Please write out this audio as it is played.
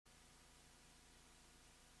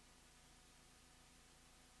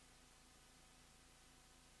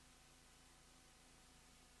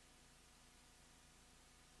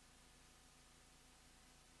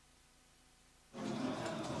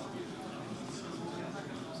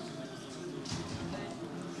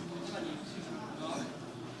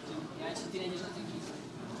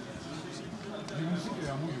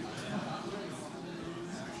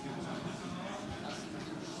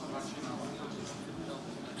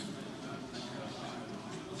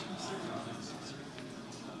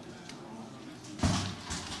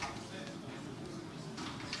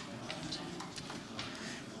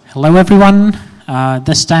Hello, everyone.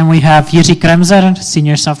 This time we have Jiří Kremser,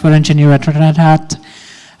 Senior Software Engineer at Red Hat,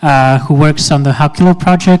 who works on the Halkilo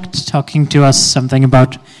project, talking to us something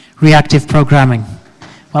about reactive programming.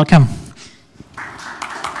 Welcome.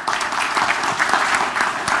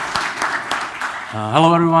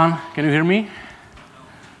 Hello, everyone. Can you hear me?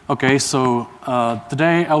 Okay, so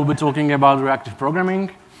today I will be talking about reactive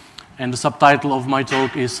programming, and the subtitle of my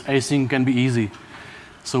talk is Async Can Be Easy.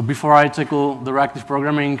 So before I tackle the reactive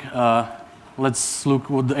programming, let's look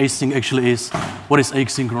what the async actually is. What is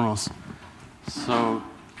asynchronous? So,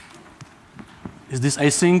 is this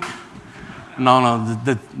async? No,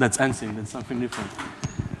 that's async. That's something different.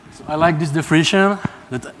 So I like this definition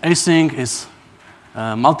that async is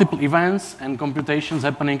multiple events and computations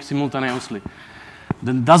happening simultaneously.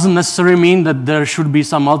 That doesn't necessarily mean that there should be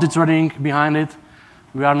some multi-threading behind it.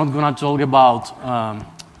 We are not going to talk about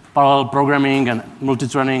parallel programming and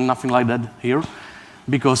multi-threading, nothing like that here.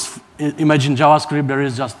 Because imagine JavaScript, there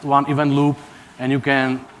is just one event loop, and you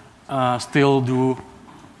can still do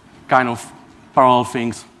kind of parallel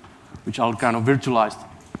things, which are kind of virtualized.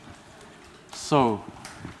 So,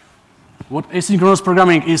 what asynchronous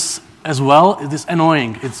programming is as well, it is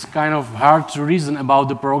annoying. It's kind of hard to reason about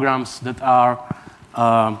the programs that are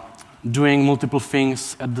doing multiple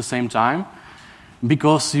things at the same time,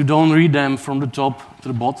 because you don't read them from the top to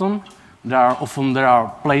the bottom. There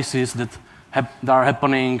are places that are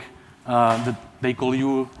happening that they call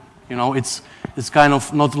you. You know, it's kind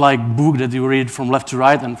of not like book that you read from left to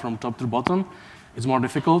right and from top to bottom. It's more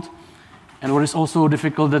difficult. And what is also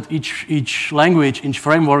difficult that each language, each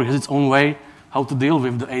framework has its own way how to deal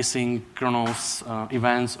with the asynchronous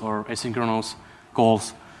events or asynchronous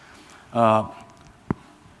calls.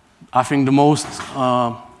 I think the most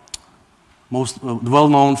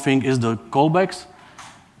well-known thing is the callbacks.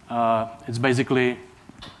 It's basically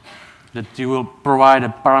that you will provide a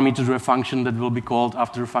parameter to a function that will be called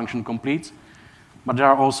after the function completes. But there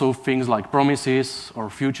are also things like promises or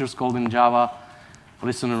futures called in Java,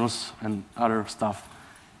 listeners, and other stuff.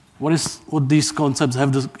 What these concepts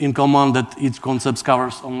have in common? That each concept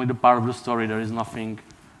covers only the part of the story. There is nothing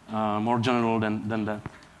more general than that.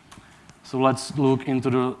 So let's look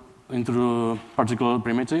into the particular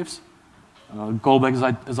primitives. Callback,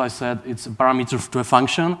 as I said, it's a parameter to a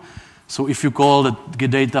function. So if you call the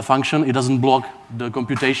getData function, it doesn't block the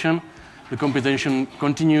computation. The computation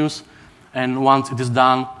continues, and once it is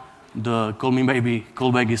done, the call me baby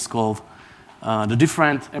callback is called. The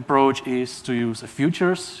different approach is to use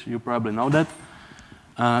futures. You probably know that.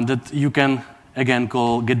 That you can again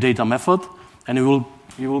call getData method, and you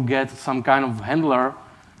will get some kind of handler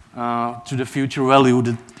to the future value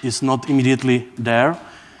that is not immediately there,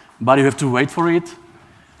 but you have to wait for it.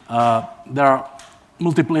 There are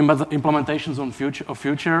multiple implementations of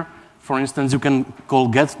future. For instance, you can call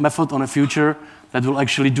get method on a future that will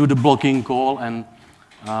actually do the blocking call, and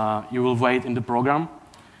you will wait in the program.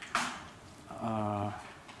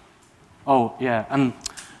 And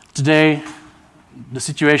today the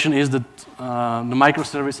situation is that the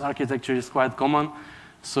microservice architecture is quite common,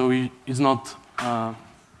 so it's not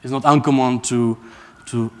uncommon to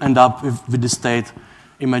end up with the state.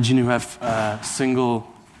 Imagine you have a single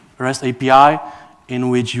REST API in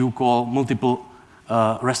which you call multiple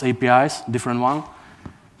REST APIs, different one.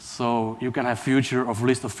 So you can have future of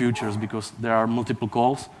list of futures because there are multiple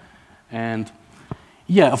calls. And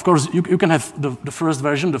yeah, of course, you can have the first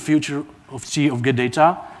version, the future of T of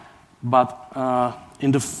getData, but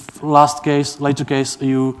in the later case,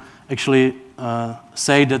 you actually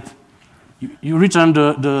say that you return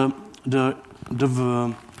the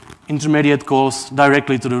intermediate calls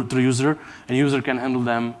directly to the user, and user can handle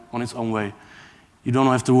them on its own way. You don't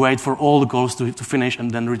have to wait for all the calls to finish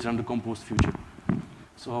and then return the composed future.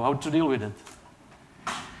 So how to deal with it?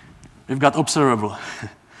 We've got observable.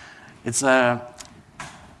 It's a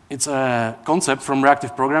concept from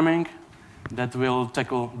reactive programming that will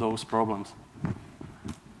tackle those problems.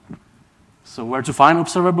 So where to find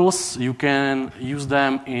observables? You can use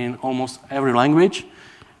them in almost every language,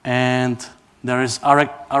 and there is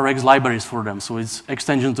RX libraries for them, so it's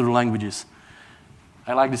extension to the languages.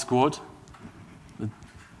 I like this quote.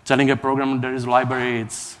 Telling a programmer there is a library,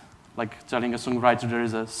 it's like telling a songwriter there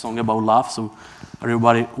is a song about love, so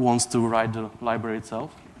everybody wants to write the library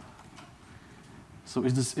itself. So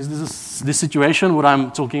is this situation what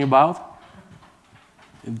I'm talking about?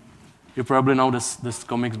 You probably know this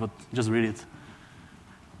comics, but just read it.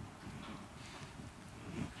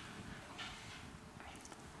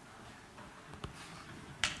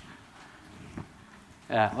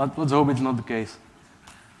 Yeah, let's hope it's not the case.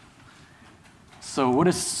 So what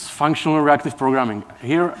is functional reactive programming?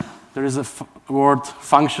 Here there is a word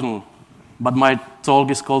functional, but my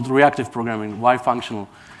talk is called reactive programming. Why functional?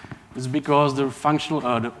 It's because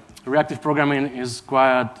the reactive programming is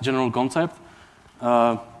quite a general concept.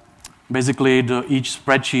 Basically, each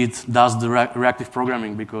spreadsheet does the reactive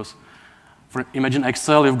programming because, imagine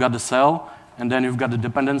Excel, you've got the cell, and then you've got the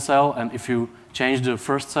dependent cell, and if you change the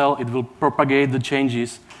first cell, it will propagate the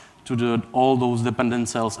changes to all those dependent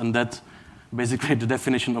cells, and that's basically the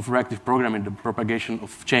definition of reactive programming, the propagation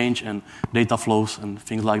of change and data flows and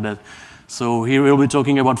things like that. So here we'll be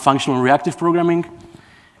talking about functional reactive programming,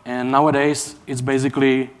 and nowadays it's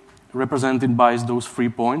basically represented by those 3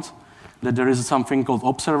 points, that there is something called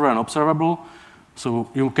observer and observable. So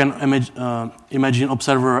you can imagine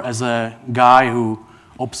observer as a guy who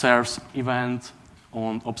observes event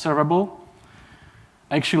on observable.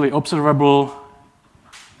 Actually, observable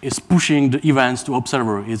is pushing the events to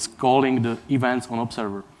observer. It's calling the events on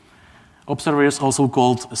observer. Observer is also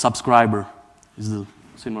called a subscriber. It's the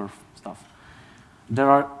similar stuff.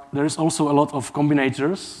 There is also a lot of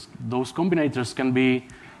combinators. Those combinators can be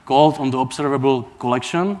called on the observable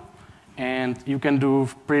collection, and you can do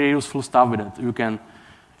pretty useful stuff with it.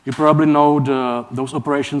 You probably know those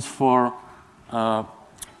operations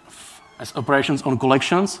as operations on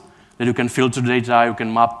collections, that you can filter data, you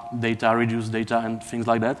can map data, reduce data, and things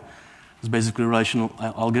like that. It's basically relational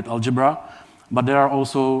algebra. But there are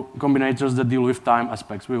also combinators that deal with time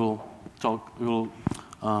aspects. We will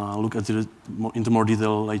look at it into more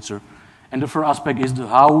detail later. And the third aspect is the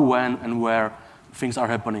how, when, and where things are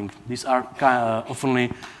happening. These are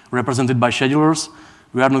often represented by schedulers.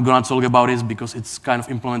 We are not going to talk about this because it's kind of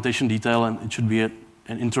implementation detail, and it should be an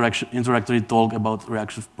introductory talk about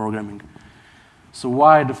reactive programming. So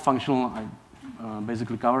why the functional? I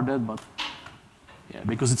basically covered that, but yeah,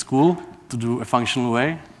 because it's cool to do a functional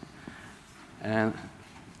way, and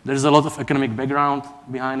there's a lot of economic background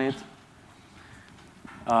behind it.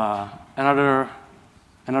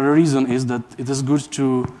 Another reason is that it is good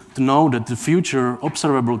to know that the future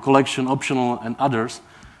observable, collection, optional, and others,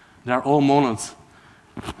 they are all monads.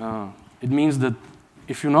 It means that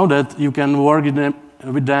if you know that, you can work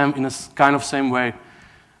with them in a kind of same way.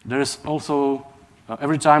 There is also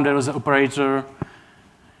every time there is an operator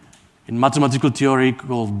in mathematical theory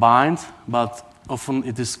called bind, but often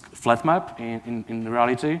it is flat map in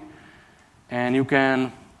reality, and you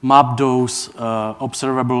can map those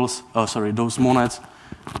those monads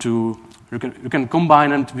to, you can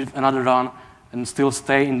combine them with another one and still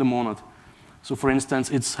stay in the monad. So for instance,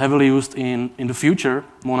 it's heavily used in the future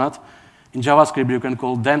monad. In JavaScript, you can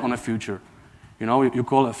call then on a future. You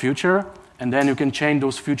call a future, and then you can chain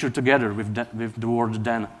those future together with the word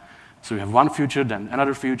then. So you have one future, then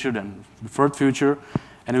another future, then the third future,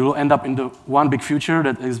 and you will end up in the one big future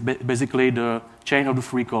that is basically the chain of the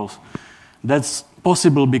 3 calls. That's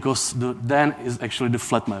possible because the then is actually the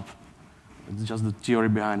flat map. It's just the theory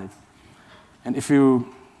behind it. And if you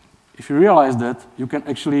realize that, you can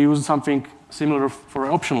actually use something similar for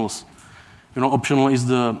optionals. Optional is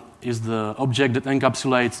the object that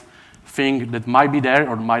encapsulates thing that might be there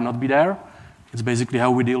or might not be there. It's basically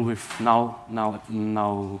how we deal with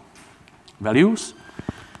null values.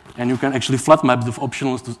 And you can actually flat map the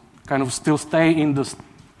optionals to kind of still stay in the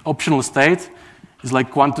optional state. It's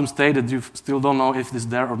like quantum state that you still don't know if it's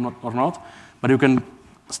there or not. But you can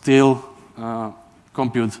still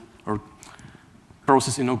compute or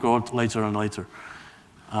process in code later and later.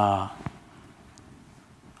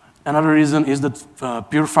 Another reason is that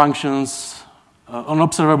pure functions, on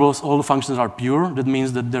observables, all the functions are pure. That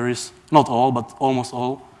means that there is, not all, but almost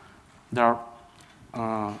all, there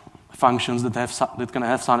are functions that can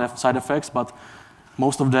have side effects, but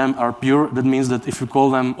most of them are pure. That means that if you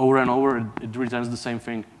call them over and over, it returns the same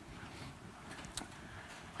thing.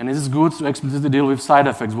 And it is good to explicitly deal with side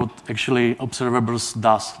effects, what actually observables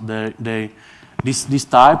does. This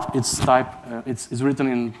type, it's written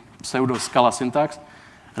in pseudo Scala syntax,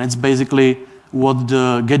 and it's basically what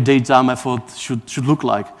the getData method should look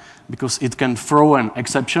like, because it can throw an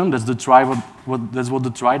exception. That's the try. That's what the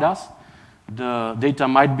try does. The data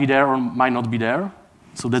might be there or might not be there,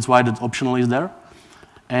 so that's why the optional is there,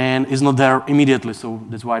 and it's not there immediately. So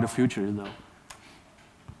that's why the future is there.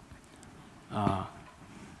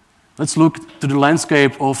 Let's look to the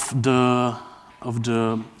landscape of the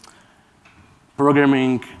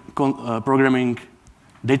programming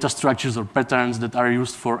data structures or patterns that are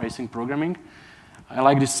used for async programming. I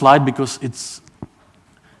like this slide because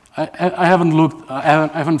I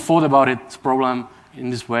haven't thought about its problem in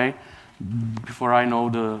this way before I know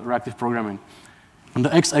the reactive programming. On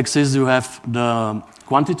the x-axis, you have the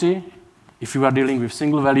quantity. If you are dealing with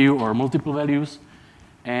single value or multiple values,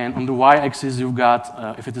 And on the y-axis, you've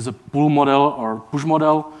got if it is a pull model or push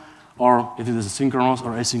model, or if it is a synchronous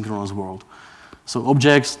or asynchronous world. So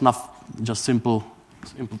objects, just simple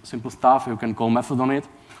stuff. You can call method on it.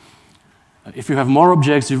 If you have more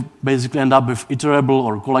objects, you basically end up with iterable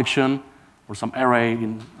or collection or some array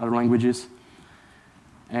in other languages.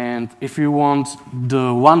 And if you want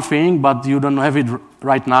the one thing, but you don't have it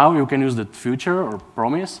right now, you can use the future or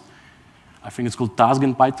promise. I think it's called task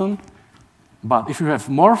in Python. But if you have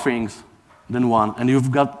more things than one, and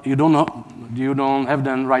you don't have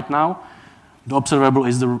them right now, the observable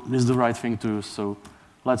is the right thing to use. So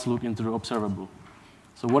let's look into the observable.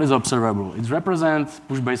 So what is observable? It represents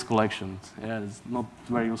push-based collections. Yeah, it's not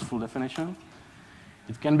a very useful definition.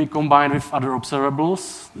 It can be combined with other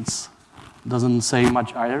observables. It doesn't say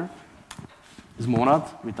much either. It's monad.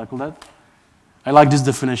 We tackled that. I like this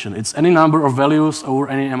definition. It's any number of values over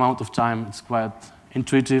any amount of time. It's quite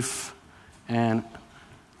intuitive, and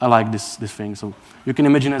I like this thing. So you can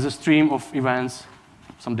imagine as a stream of events,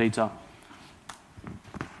 some data.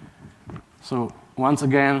 So once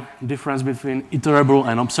again, difference between iterable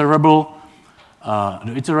and observable.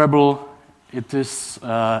 The iterable, it is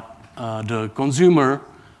the consumer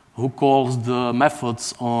who calls the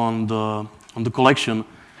methods on the collection.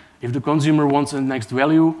 If the consumer wants the next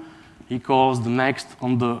value, he calls the next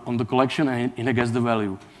on the collection and he gets the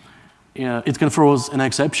value. It can throw an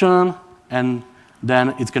exception, and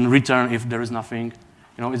then it can return if there is nothing.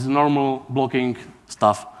 It's normal blocking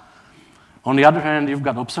stuff. On the other hand, you've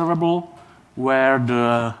got observable, where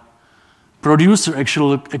the producer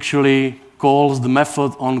actually calls the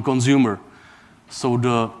method on consumer. So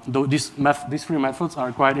these three methods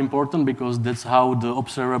are quite important because that's how the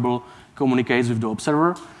observable communicates with the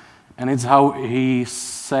observer, and it's how he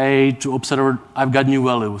say to observer, I've got new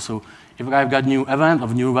value. So if I've got new event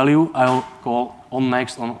of new value, I'll call on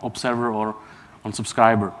next on observer or on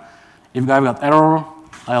subscriber. If I've got error,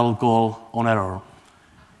 I'll call on error.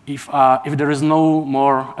 If there is no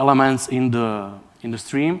more elements in the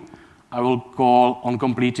stream, I will call on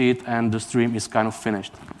completed, and the stream is kind of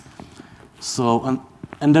finished. So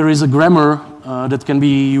and there is a grammar that can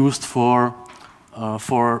be used for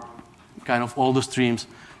kind of all the streams.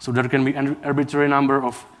 So there can be an arbitrary number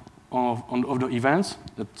of the events.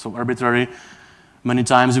 So arbitrary, many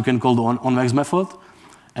times you can call the onNext method,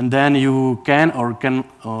 and then you can or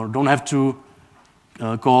don't have to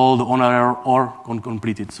call the onError or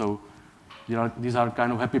onCompleted. So these are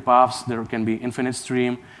kind of happy paths. There can be infinite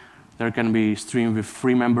stream. There can be stream with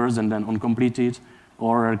 3 members and then onCompleted,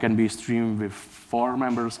 or there can be stream with 4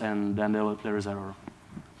 members and then there is error.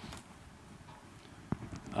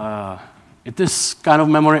 It is kind of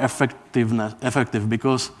memory effective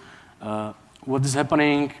because what is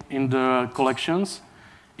happening in the collections,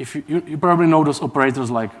 if you probably know those operators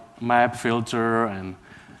like map, filter, and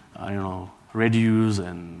reduce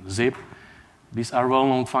and zip. These are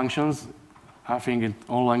well-known functions, I think, in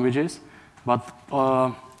all languages. But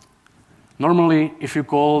normally, if you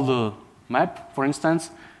call the map, for instance,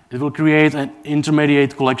 it will create an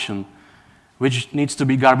intermediate collection, which needs to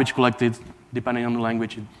be garbage collected, depending on the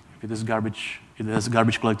language, if it is garbage, it has a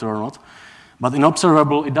garbage collector or not. But in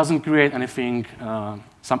observable, it doesn't create anything,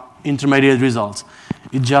 some intermediate results.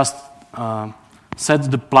 It just sets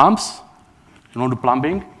the plumps, the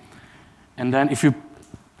plumbing, and then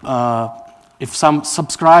if some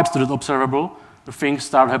subscribes to that observable, the things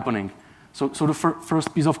start happening. So the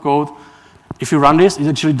first piece of code, if you run this, it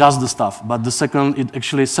actually does the stuff. But the second, it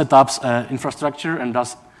actually sets up infrastructure and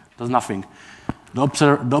does nothing. The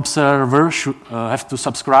observer should have to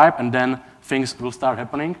subscribe, and then things will start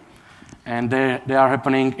happening. And they are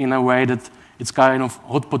happening in a way that it's kind of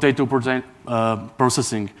hot potato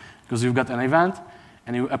processing, because you've got an event,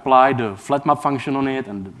 and you apply the flat map function on it,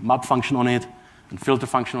 and the map function on it, and filter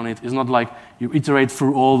function on it. It's not like you iterate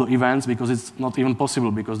through all the events, because it's not even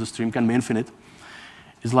possible, because the stream can be infinite.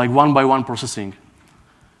 It's like one-by-one processing.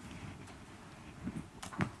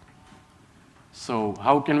 So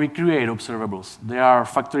how can we create observables? There are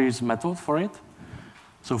factories method for it.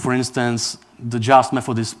 So for instance, the just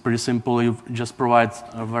method is pretty simple. You just provide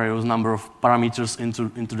a various number of parameters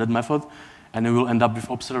into that method, and you will end up with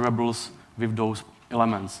observables with those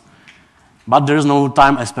elements. But there is no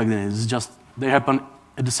time aspect in it. It's just they happen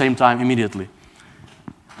at the same time immediately.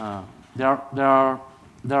 There are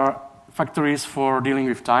factories for dealing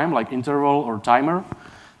with time, like interval or timer.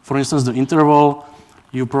 For instance, the interval,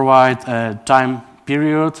 you provide a time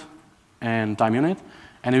period and time unit,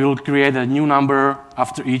 and it will create a new number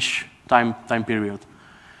after each time period.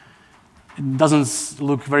 It doesn't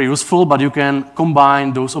look very useful, but you can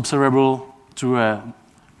combine those observable to a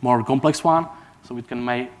more complex one, so it can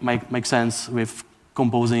make sense with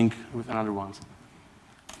composing with another ones.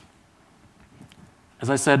 As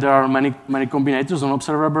I said, there are many combinators on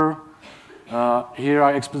observable. Here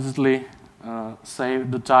I explicitly say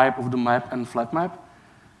the type of the map and flat map,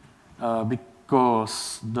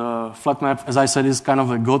 because the flat map, as I said, is kind of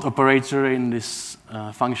a god operator in this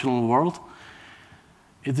functional world.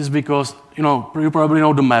 It is because, you probably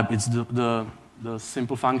know the map. It's the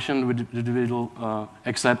simple function with it will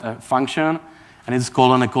accept a function, and it's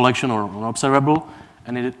called on a collection or an observable,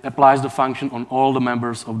 and it applies the function on all the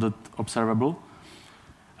members of the observable.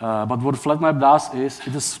 But what flat map does is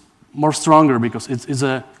it is more stronger because it's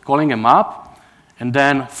calling a map and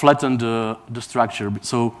then flatten the structure.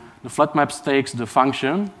 So the flat map takes the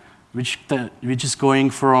function which is going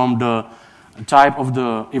from the type of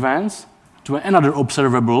the events to another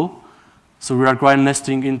observable. So we are quite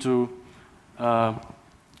nesting into,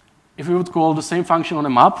 if we would call the same function on a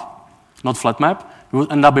map, not flat map, we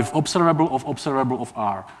would end up with observable of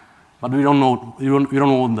R. But we don't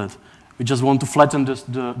want that. We just want to flatten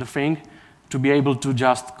the thing to be able to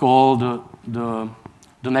just call the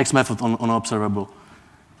next method on observable.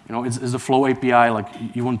 It's the flow API. Like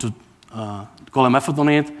you want to call a method on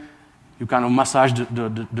it, you kind of massage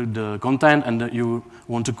the content, and you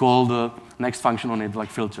want to call the next function on it,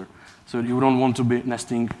 like filter. So you don't want to be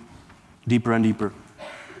nesting deeper and deeper.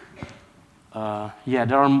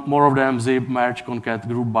 There are more of them: zip, merge, concat,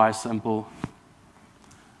 group by, sample.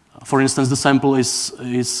 For instance, the sample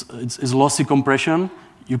is lossy compression.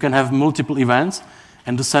 You can have multiple events,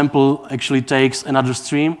 and the sample actually takes another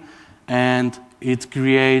stream, and it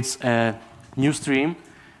creates a new stream,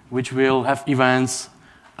 which will have events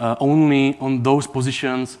only on those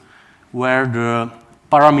positions where the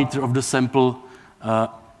parameter of the sample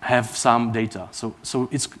have some data. So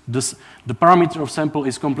the parameter of sample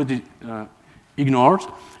is completely ignored.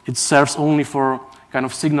 It serves only for kind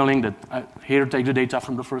of signaling that here take the data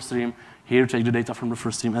from the first stream, here take the data from the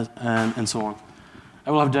first stream, and so on. I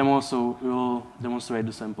will have demos, so we will demonstrate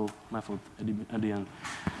the sample method at the end.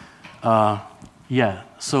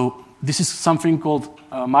 So this is something called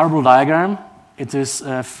a marble diagram. It is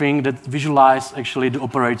a thing that visualizes actually the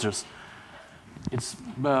operators. It's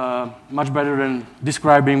much better than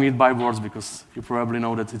describing it by words, because you probably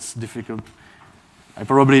know that it's difficult. I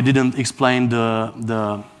probably didn't explain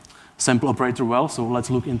the sample operator well, so let's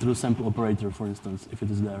look into the sample operator, for instance, if it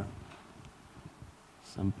is there.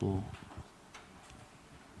 Sample.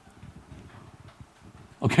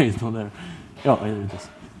 Okay, it's not there. Oh, here it is.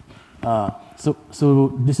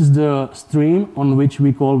 So this is the stream on which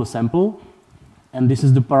we call the sample, and this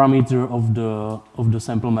is the parameter of the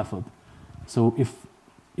sample method. So if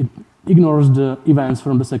it ignores the events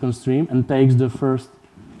from the second stream and takes the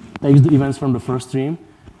events from the first stream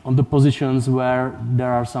on the positions where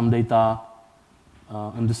there are some data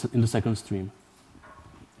in the second stream.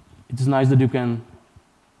 It is nice that you can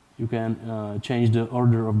change the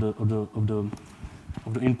order of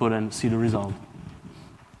the input and see the result.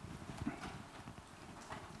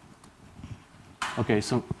 Okay,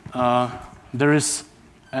 so there is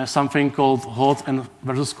something called hot and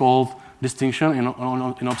versus cold distinction in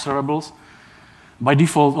observables. By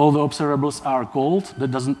default, all the observables are cold.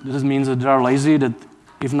 That means that they are lazy, that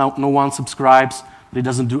if no one subscribes, they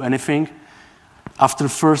doesn't do anything. After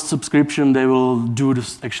first subscription, they will do the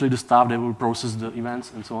stuff, they will process the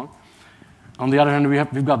events and so on. On the other hand,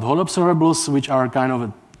 we've got hot observables, which are kind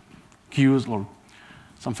of queues or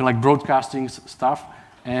something like broadcasting stuff,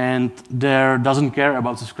 and they doesn't care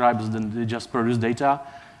about subscribers, then they just produce data,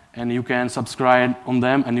 and you can subscribe on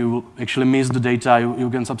them, and you will actually miss the data. You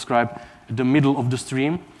can subscribe at the middle of the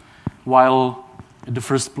stream, while at the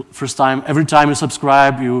first time, every time you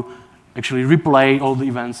subscribe, you actually replay all the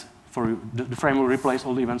events for you. The frame will replace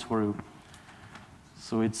all the events for you.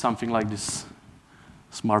 So it's something like this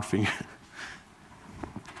smart thing.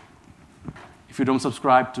 If you don't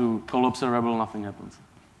subscribe to call observable, nothing happens.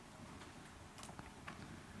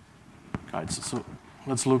 Right, so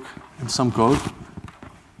let's look at some code.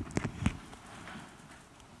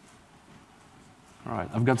 All right,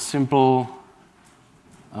 I've got simple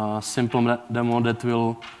demo that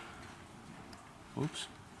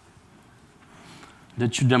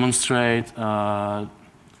should demonstrate how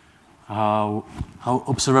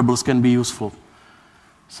observables can be useful.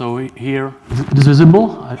 So here, it is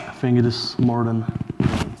visible. I think it is more than.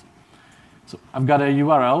 So I've got a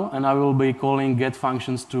URL, and I will be calling get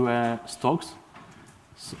functions to stocks.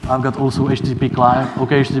 So I've got also HTTP client,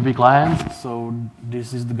 OK HTTP client. So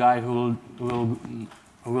this is the guy who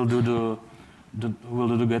will do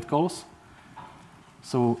the get calls.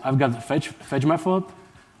 So I've got the fetch method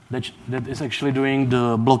that is actually doing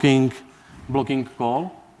the blocking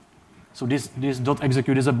call. So this dot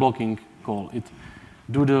execute is a blocking call.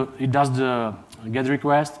 It does the get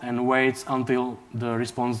request and waits until the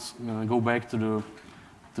response go back to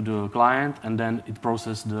the client, and then it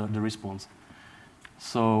processes the response.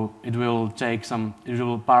 So it will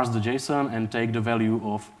parse the JSON and take the value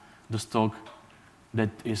of the stock that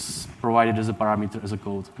is provided as a parameter as a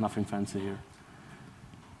code. Nothing fancy here.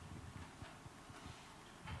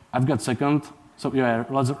 I've got second. So yeah,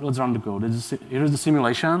 let's run the code. Here is the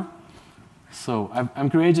simulation. So I'm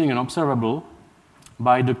creating an observable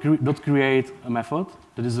by the .create method.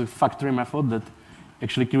 That is a factory method that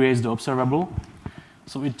actually creates the observable.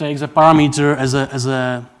 So it takes a parameter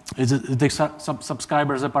it takes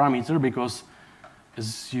subscriber as a parameter because,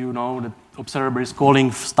 as you know, the observable is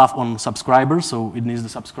calling stuff on subscriber, so it needs the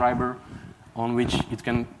subscriber on which it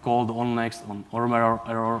can call the onNext, or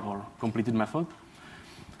error, or completed method.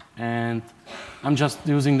 And I'm just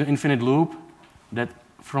using the infinite loop that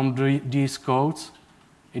from these codes,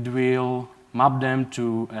 it will map them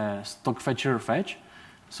to a stock fetcher fetch.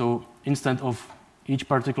 So instead of each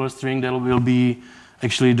particular string, there will be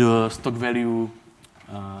actually the stock value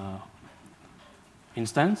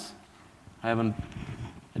instance.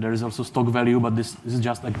 There is also stock value, but this is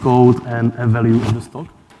just a code and a value of the stock.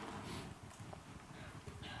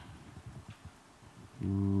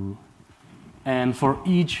 And for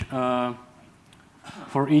each of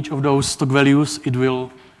those stock values, it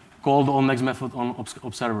will call the onNext method on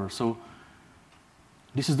observer. So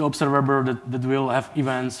this is the observer that will have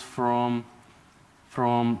events from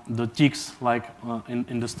the ticks, like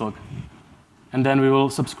in the stock. And then we will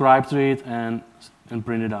subscribe to it and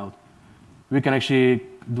print it out. We can actually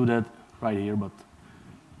do that right here, but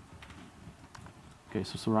okay,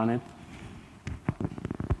 so run it.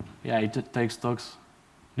 Yeah, it takes stocks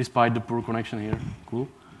despite the poor connection here. Cool.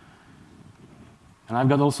 And I've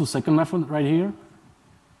got also second method right here.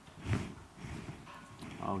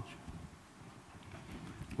 Ouch.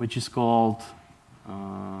 Which is called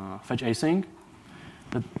fetch async.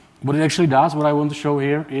 What it actually does, what I want to show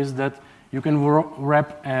here, is that you can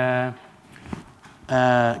wrap a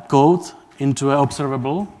code into an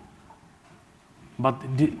observable, but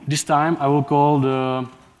this time I will call the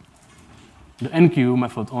enqueue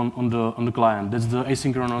method on the client. That's the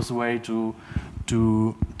asynchronous way to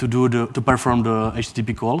perform the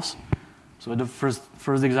HTTP calls. So the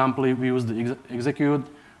first example we use the execute.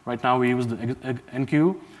 Right now we use the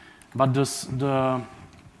enqueue, but the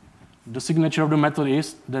signature of the method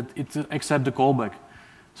is that it accepts the callback.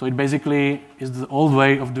 So it basically is the old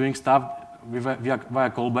way of doing stuff via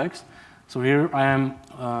callbacks. So here I am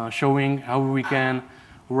showing how we can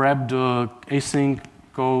wrap the async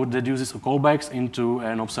code that uses callbacks into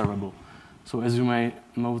an observable. So as you may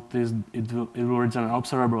notice, it will return an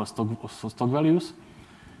observable of stock values.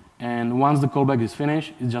 And once the callback is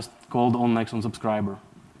finished, it's just called onNext on subscriber.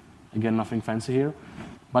 Again, nothing fancy here.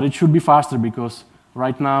 But it should be faster because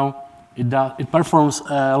right now it performs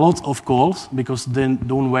a lot of calls because they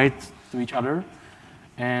don't wait to each other.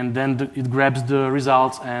 And then it grabs the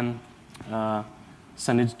results and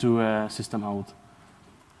send it to a system out.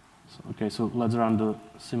 So, okay, so let's run the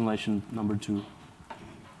simulation number 2.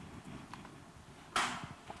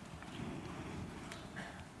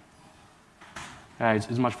 Yeah,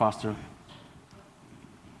 it's much faster.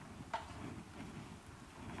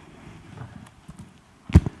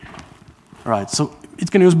 Right, so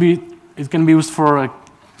it can be used for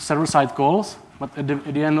server-side calls, but at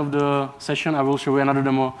the end of the session, I will show you another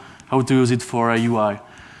demo how to use it for a UI.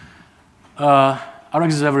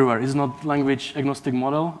 Rx is everywhere. It's not language agnostic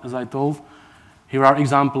model, as I told. Here are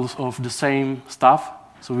examples of the same stuff.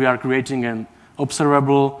 So we are creating an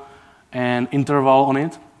observable and interval on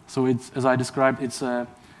it. So it's, as I described, it's a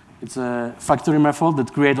factory method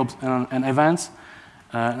that creates an event.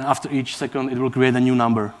 And after each second, it will create a new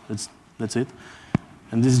number. That's it.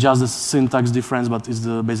 And this is just the syntax difference, but it's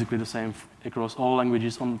basically the same across all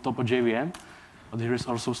languages on top of JVM. But here is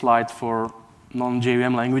also a slide for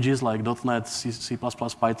non-JVM languages like .NET, C++,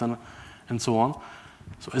 Python, and so on.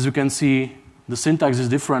 So as you can see, the syntax is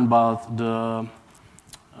different, but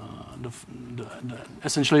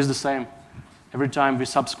essentially is the same. Every time we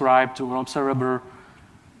subscribe to an observable,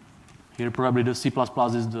 here probably the C++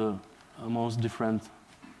 is the most different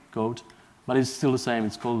code, but it's still the same.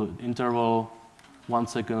 It's called interval, 1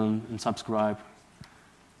 second, and subscribe.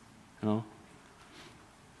 You know?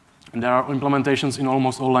 And there are implementations in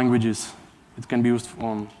almost all languages. It can be used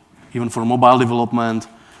even for mobile development,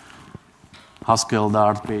 Haskell,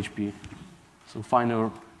 Dart, PHP. So find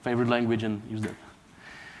your favorite language and use that.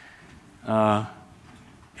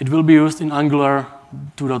 It will be used in Angular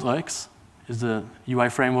 2.x, is the UI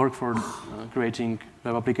framework for creating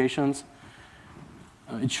web applications.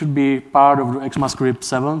 It should be part of the ECMAScript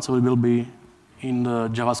 7, so it will be in the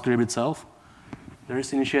JavaScript itself. There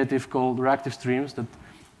is an initiative called Reactive Streams that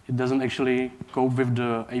it doesn't actually cope with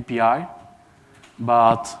the API,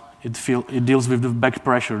 but it deals with the back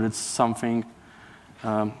pressure. That's something,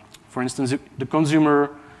 for instance, if the consumer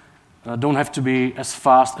don't have to be as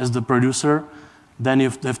fast as the producer, then you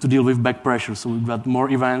have to deal with back pressure. So we've got more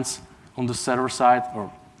events on the server side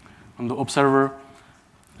or on the observer,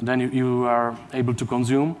 and then you are able to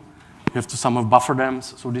consume. You have to somehow buffer them,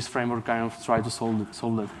 so this framework kind of tries to solve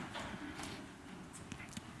that.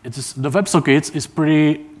 The WebSockets is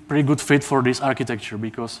pretty good fit for this architecture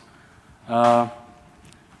because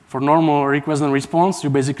for normal request and response, you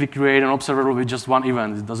basically create an observable with just one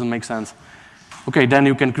event. It doesn't make sense. Okay, then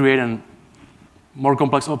you can create a more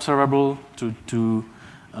complex observable to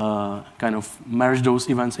kind of merge those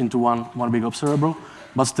events into one big observable.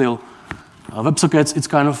 But still, WebSockets, it's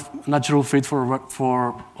kind of natural fit for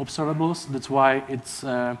observables. That's why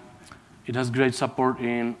it has great support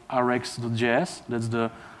in rx.js. That's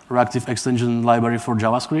the Reactive Extension library for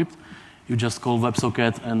JavaScript. You just call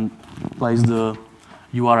WebSocket and place the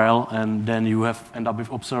URL, and then you end up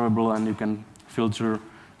with observable, and you can filter,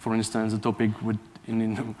 for instance, the topic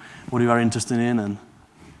in what you are interested in,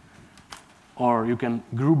 or you can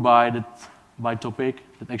group by topic.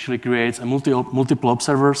 That actually creates a multiple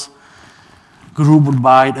observers grouped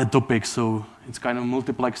by a topic. So it's kind of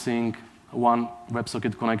multiplexing one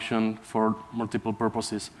WebSocket connection for multiple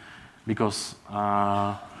purposes, because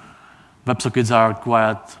WebSockets are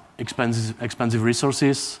quite expensive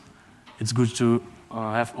resources. It's good to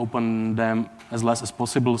have open them as less as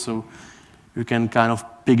possible, so you can kind of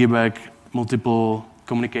piggyback multiple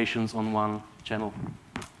communications on one channel.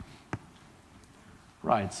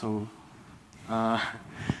 Right, so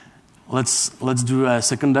let's do a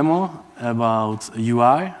second demo about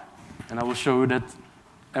UI, and I will show you that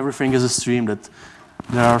everything is a stream, that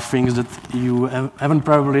there are things that you haven't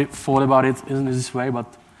probably thought about it in this way, but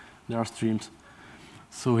there are streams.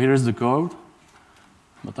 So here is the code,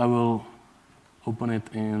 but I will open it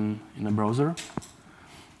in a browser.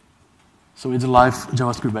 So it's a live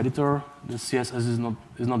JavaScript editor. The CSS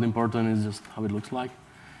is not important, it's just how it looks like.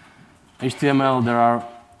 HTML, there are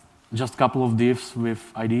just a couple of divs with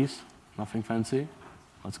IDs, nothing fancy.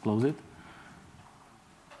 Let's close it.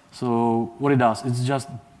 So what it does, it's just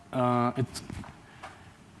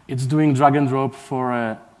it's doing drag and drop for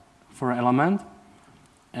an element,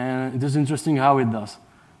 and it is interesting how it does.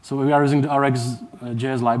 So we are using the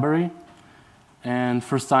rx.js library, and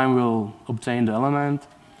first time we'll obtain the element,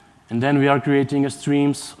 and then we are creating a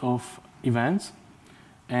streams of events,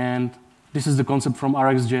 and this is the concept from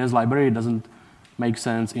rx.js library. It doesn't make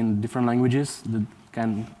sense in different languages that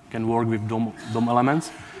can work with DOM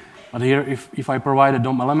elements. But here, if I provide a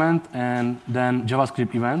DOM element and then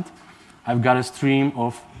JavaScript event, I've got a stream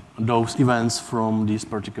of those events from this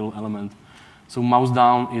particular element. So mouse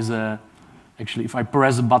down is actually, if I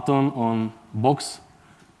press a button on box,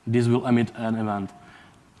 this will emit an event.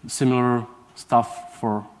 Similar stuff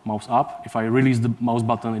for mouse up. If I release the mouse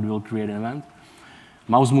button, it will create an event.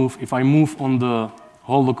 Mouse move, if I move on the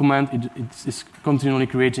whole document, it is continually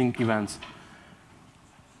creating events.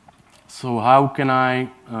 So how can I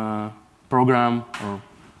program, or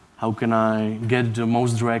how can I get the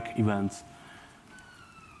mouse drag events?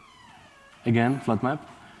 Again, flat map.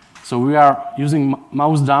 So we are using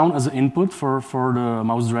mouse down as an input for the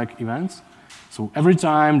mouse drag events. So every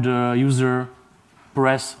time the user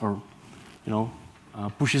press or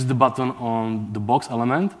pushes the button on the box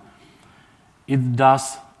element,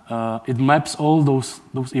 it maps all those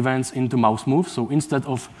events into mouse moves. So instead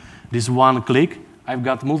of this one click, I've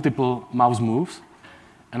got multiple mouse moves,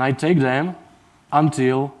 and I take them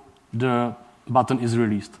until the button is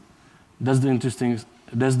released. That's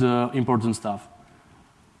the important stuff.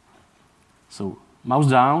 So mouse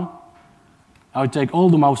down, I take all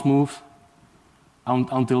the mouse moves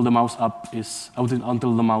until the mouse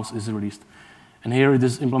is released. And here it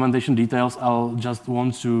is implementation details. I'll just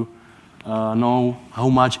want to know how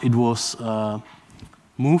much it was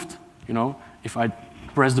moved. If I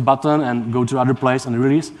press the button and go to other place and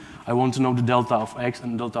release, I want to know the delta of X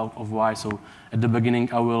and delta of Y. So at the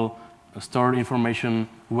beginning, I will store information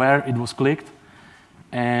where it was clicked,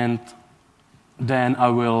 and then I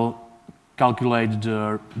will calculate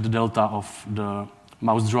the delta of the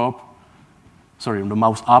mouse drop, the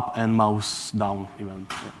mouse up and mouse down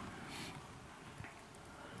event. Yeah.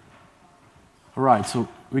 All right, so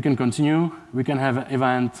we can continue. We can have an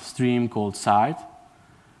event stream called site,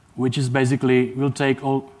 which is basically, we'll take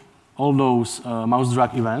all those mouse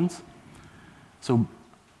drag events, So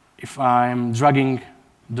if I'm dragging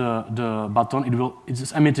the button, it's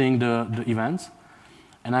just emitting the events,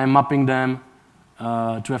 and I'm mapping them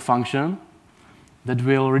to a function that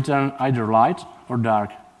will return either light or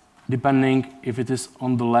dark, depending if it is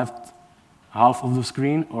on the left half of the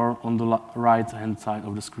screen or on the right-hand side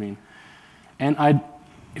of the screen. And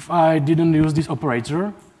if I didn't use this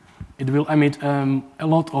operator, it will emit a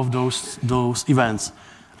lot of those events.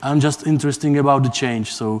 I'm just interested about the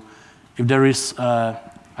change. So if there is, I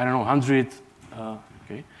don't know, 100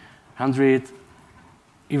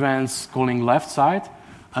 events calling left side,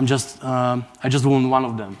 I just want one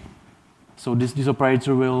of them. So this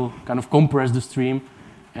operator will kind of compress the stream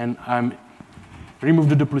and remove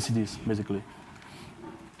the duplicities, basically.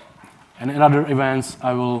 And in other events,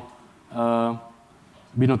 I will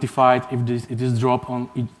be notified if it is dropped on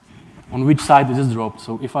which side it is dropped.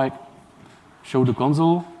 So if I show the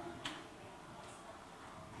console,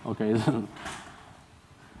 okay, and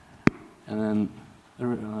then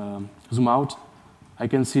zoom out, I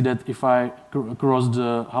can see that if I cross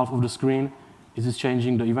the half of the screen, it is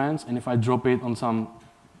changing the events, and if I drop it on some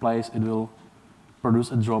place, it will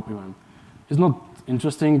produce a drop event. It's not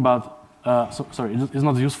interesting, but it's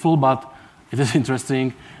not useful, but it is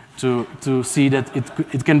interesting to see that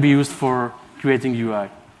it can be used for creating UI.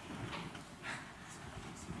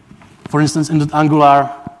 For instance, in the Angular,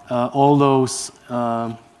 all those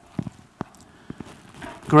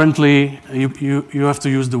currently you have to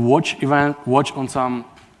use the watch on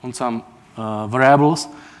some variables,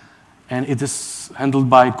 and it is handled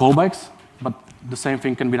by callbacks, but the same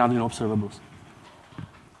thing can be done in observables.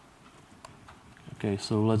 Okay,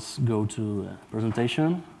 so let's go to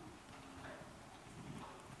presentation.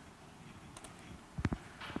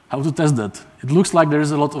 How to test that? It looks like there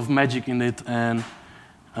is a lot of magic in it, and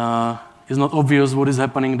it's not obvious what is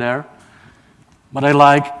happening there. But I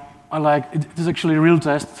like it is actually a real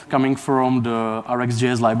test coming from the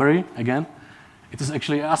RxJS library again. It is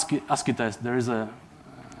actually an ASCII test. There is a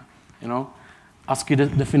ASCII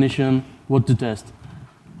definition what to test.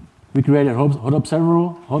 We create a hot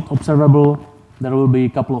observable. There will be a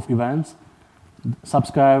couple of events.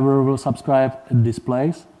 Subscriber will subscribe at this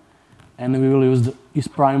place, and we will use the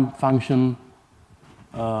isPrime function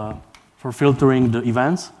for filtering the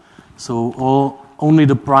events. So only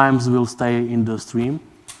the primes will stay in the stream.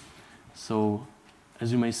 So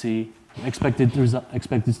as you may see, expected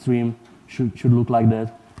stream should look like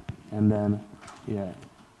that, and then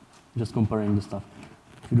just comparing the stuff.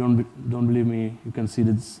 If you don't believe me, you can see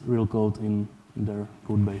this real code in their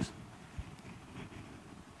code base.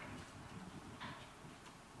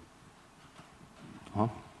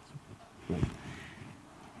 Great.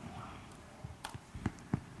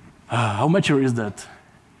 How mature is that?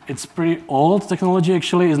 It's pretty old technology,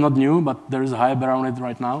 actually. It's not new, but there is a hype around it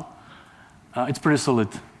right now. It's pretty solid.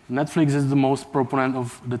 Netflix is the most proponent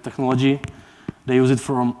of the technology. They use it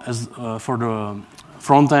for the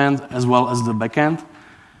front end as well as the back end.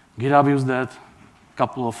 GitHub used that. A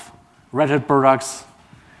couple of Red Hat products.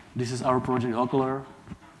 This is our project, Hawkler.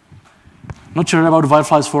 Not sure about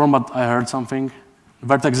Firefly's form, but I heard something.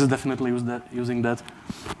 Vertex is definitely using that.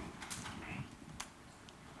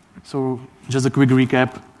 So just a quick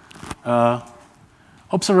recap.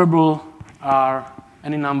 Observable are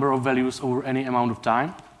any number of values over any amount of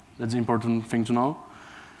time. That's the important thing to know.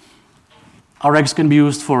 Rx can be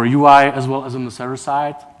used for UI as well as on the server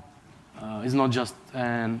side. It's not just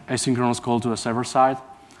an asynchronous call to a server side.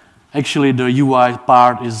 Actually, the UI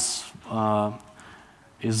part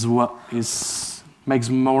makes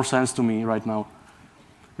more sense to me right now,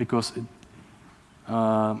 because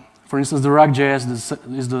for instance, the React.js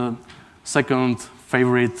is the second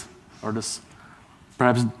favorite, or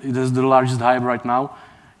perhaps it is the largest hype right now.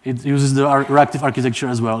 It uses the reactive architecture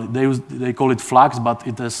as well. They call it Flux, but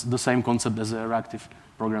it has the same concept as reactive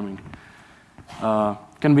programming.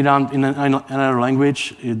 Can be done in another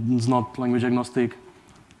language. It's not language agnostic,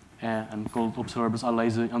 and called observables are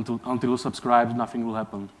lazy. Until you subscribe, nothing will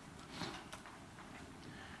happen.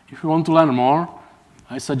 If you want to learn more,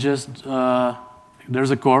 I suggest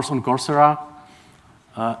there's a course on Coursera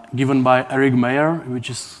given by Eric Mayer, which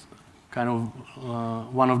is kind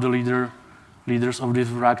of one of the leaders of this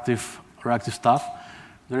reactive stuff.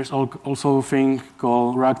 There is also a thing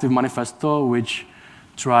called Reactive Manifesto, which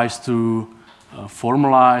tries to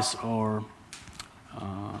formalize or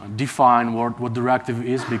define what the reactive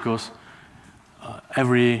is, because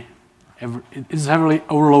it's a heavily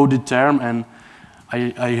overloaded term, and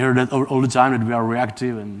I hear that all the time, that we are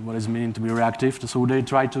reactive and what does it mean to be reactive. So they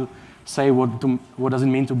try to say what does it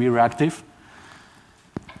mean to be reactive.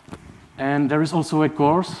 And there is also a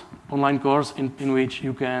course, online course, in which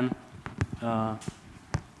you can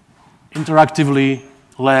interactively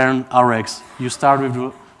learn Rx. You start with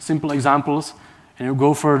the simple examples, and you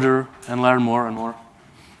go further and learn more and more.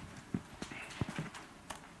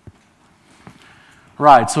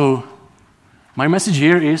 Right, so my message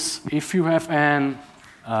here is if you have an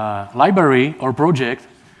library or project,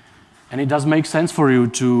 and it does make sense for you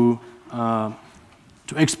to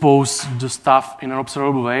expose the stuff in an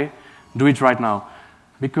observable way, do it right now.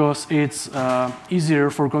 Because it's easier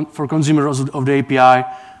for consumers of the API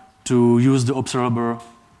to use the observable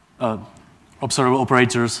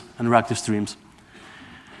operators and reactive streams.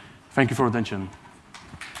 Thank you for attention.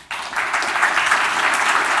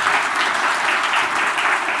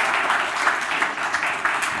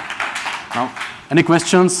 Now, any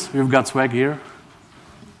questions? We've got swag here.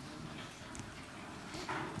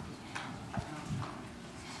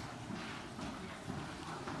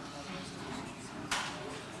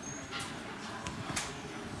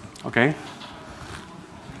 Okay.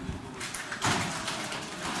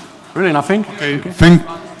 Really nothing? Okay.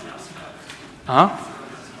 Uh-huh.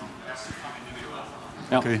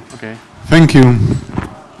 Yeah. Okay. Okay. Thank you.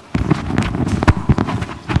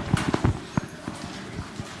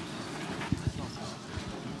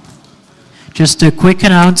 Just a quick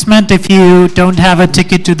announcement. If you don't have a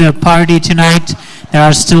ticket to the party tonight, there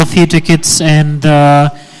are still a few tickets in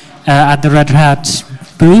the, at the Red Hat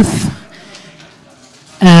booth.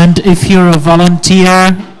 And if you're a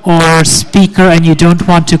volunteer or speaker and you don't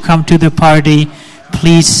want to come to the party,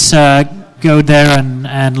 please go there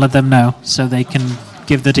and let them know so they can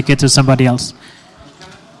give the ticket to somebody else.